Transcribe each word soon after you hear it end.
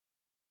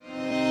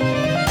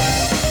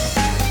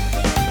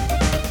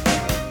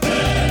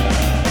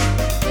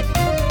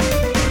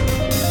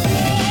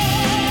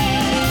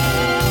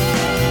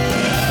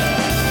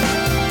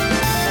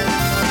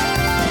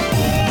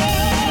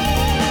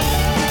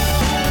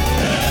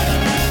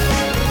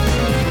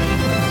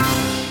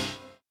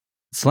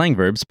Slang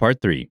Verbs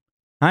Part 3.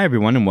 Hi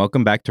everyone and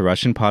welcome back to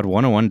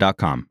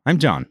RussianPod101.com. I'm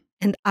John.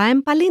 And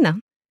I'm Polina.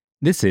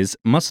 This is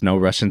Must Know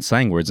Russian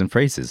Slang Words and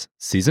Phrases,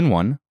 Season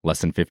 1,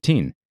 Lesson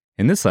 15.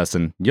 In this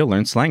lesson, you'll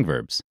learn slang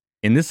verbs.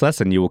 In this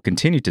lesson, you will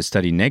continue to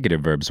study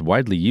negative verbs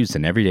widely used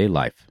in everyday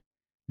life.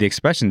 The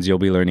expressions you'll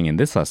be learning in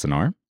this lesson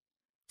are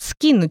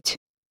Скинуть,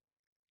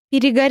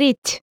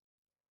 перегореть,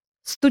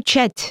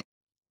 стучать,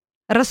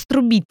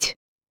 раструбить.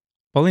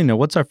 Paulina,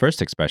 what's our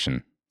first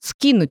expression?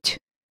 Скинуть,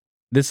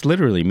 This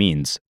literally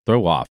means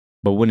throw off,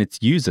 but when it's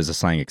used as a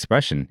slang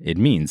expression, it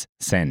means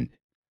send.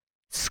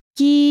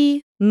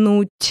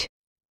 скинуть,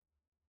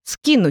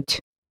 скинуть,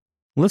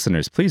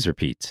 Listeners, please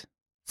repeat.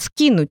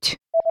 скинуть.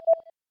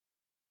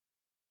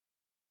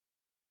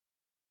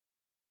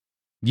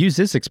 Use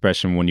this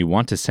expression when you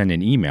want to send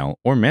an email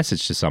or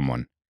message to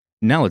someone.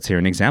 Now let's hear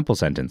an example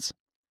sentence.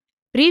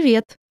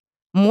 Привет.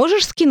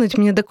 Можешь скинуть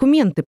мне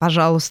документы,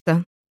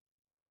 пожалуйста?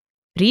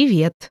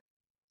 Привет.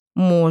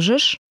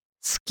 Можешь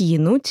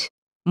скинуть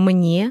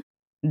мне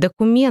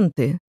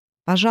документы,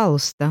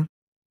 пожалуйста?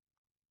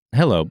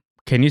 Hello,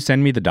 can you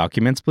send me the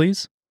documents,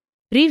 please?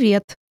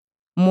 Привет.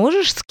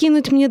 Можешь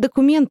скинуть мне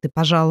документы,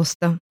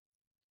 пожалуйста?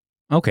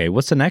 Okay,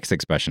 what's the next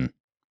expression?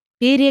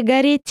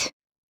 Перегореть,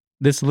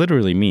 This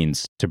literally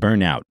means to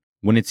burn out.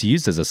 When it's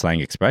used as a slang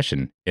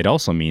expression, it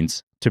also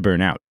means to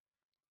burn out.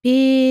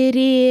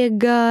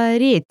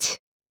 перегореть,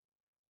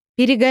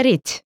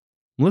 перегореть,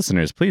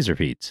 Listeners, please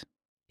repeat.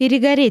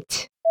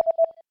 перегореть.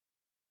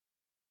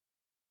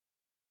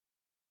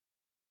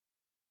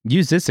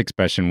 Use this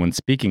expression when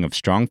speaking of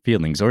strong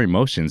feelings or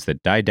emotions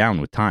that die down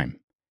with time.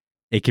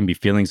 It can be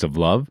feelings of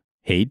love,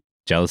 hate,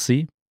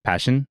 jealousy,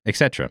 passion,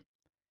 etc.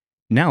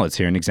 Now let's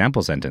hear an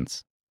example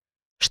sentence.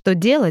 Что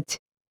делать,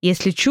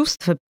 если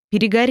чувства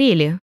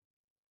перегорели?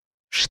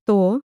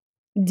 Что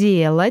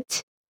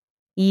делать,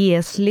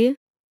 если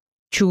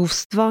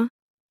чувства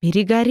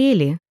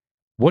перегорели?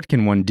 What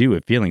can one do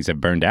if feelings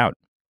have burned out?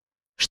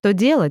 Что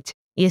делать,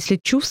 если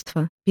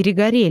чувства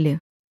перегорели?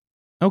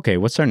 Okay,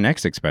 what's our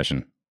next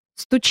expression?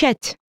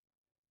 Стучать,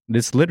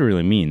 This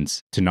literally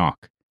means to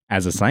knock.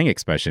 As a slang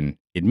expression,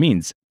 it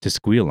means to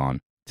squeal on,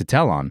 to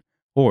tell on,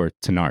 or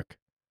to narc.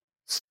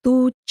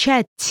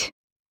 стучать,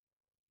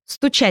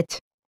 стучать,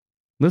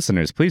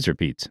 Listeners, please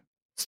repeat.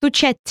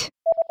 стучать.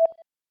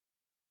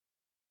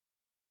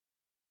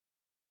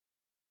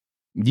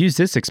 Use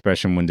this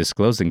expression when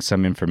disclosing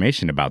some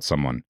information about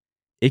someone.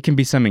 It can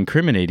be some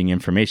incriminating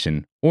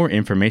information or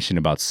information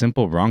about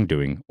simple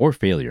wrongdoing or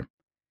failure.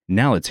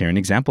 Now let's hear an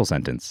example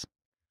sentence.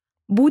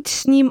 Будь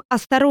с ним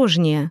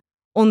осторожнее,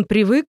 он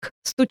привык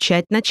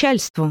стучать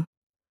начальству.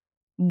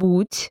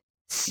 Будь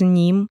с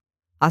ним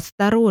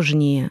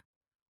осторожнее,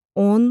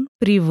 он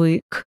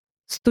привык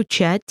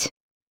стучать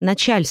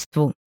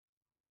начальству.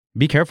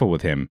 Be careful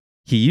with him.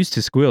 He used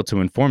to squeal to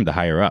inform the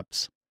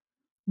higher-ups.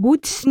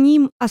 Будь с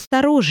ним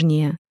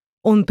осторожнее,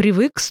 он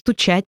привык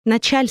стучать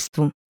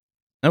начальству.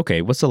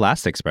 Okay, what's the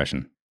last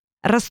expression?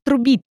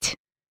 Раструбить,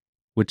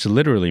 Which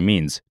literally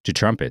means to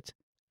trumpet.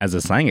 As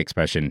a slang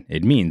expression,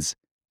 it means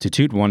to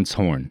toot one's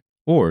horn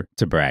or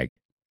to brag.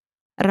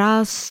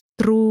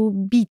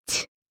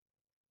 раструбить,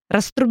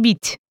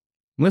 раструбить,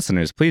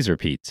 Listeners, please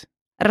repeat.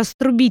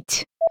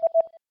 раструбить.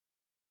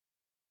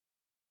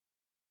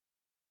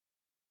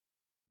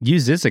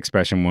 Use this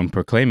expression when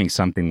proclaiming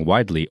something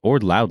widely or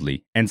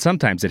loudly, and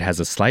sometimes it has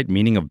a slight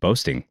meaning of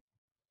boasting.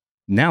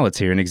 Now let's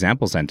hear an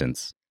example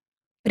sentence.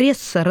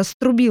 Пресса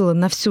раструбила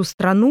на всю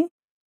страну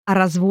о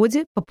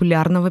разводе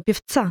популярного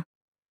певца.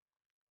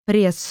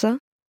 Пресса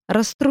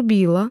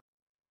раструбила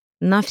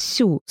на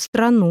всю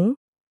страну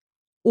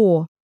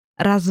о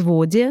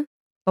разводе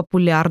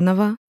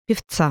популярного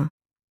певца.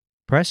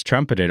 Press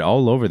trumpeted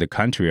all over the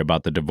country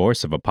about the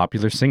divorce of a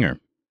popular singer.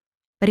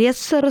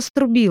 Пресса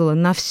раструбила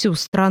на всю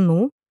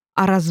страну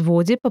о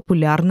разводе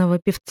популярного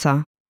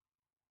певца.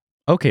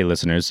 Okay,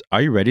 listeners,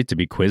 are you ready to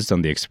be quizzed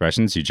on the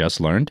expressions you just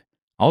learned?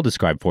 I'll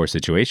describe 4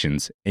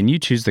 situations, and you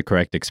choose the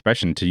correct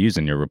expression to use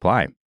in your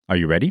reply. Are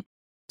you ready?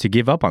 To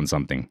give up on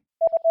something.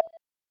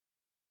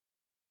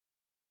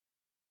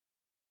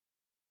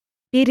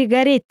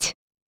 Перегореть,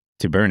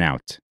 To burn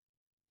out.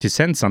 To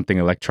send something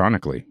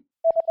electronically.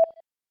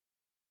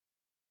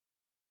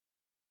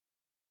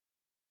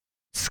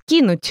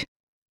 скинуть,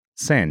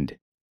 Send.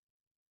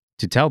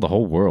 To tell the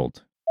whole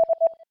world.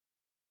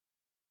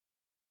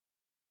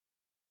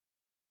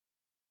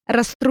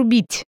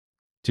 раструбить,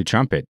 To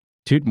trumpet.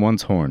 Toot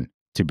one's horn.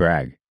 To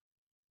brag.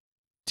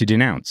 To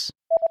denounce.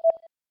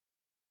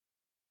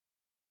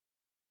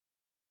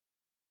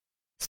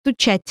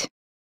 стучать.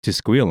 To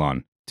squeal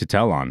on. To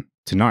tell on.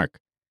 To narc.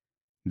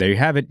 There you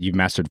have it. You've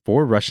mastered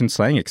 4 Russian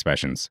slang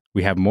expressions.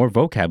 We have more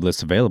vocab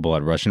lists available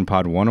at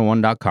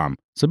RussianPod101.com,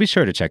 so be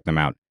sure to check them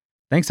out.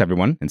 Thanks,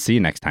 everyone, and see you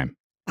next time.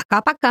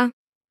 Пока-пока.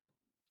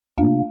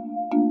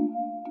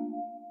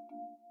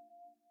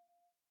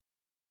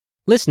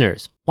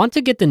 Listeners, want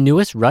to get the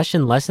newest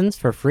Russian lessons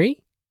for free?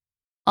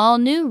 All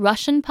new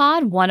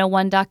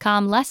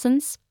RussianPod101.com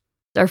lessons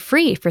are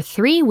free for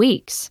 3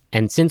 weeks.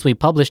 And since we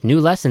publish new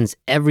lessons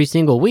every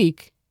single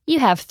week, You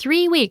have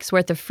 3 weeks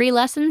worth of free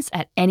lessons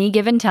at any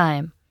given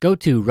time. Go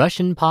to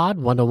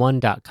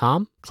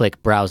RussianPod101.com,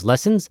 click Browse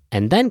Lessons,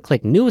 and then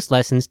click Newest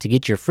Lessons to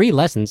get your free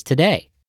lessons today.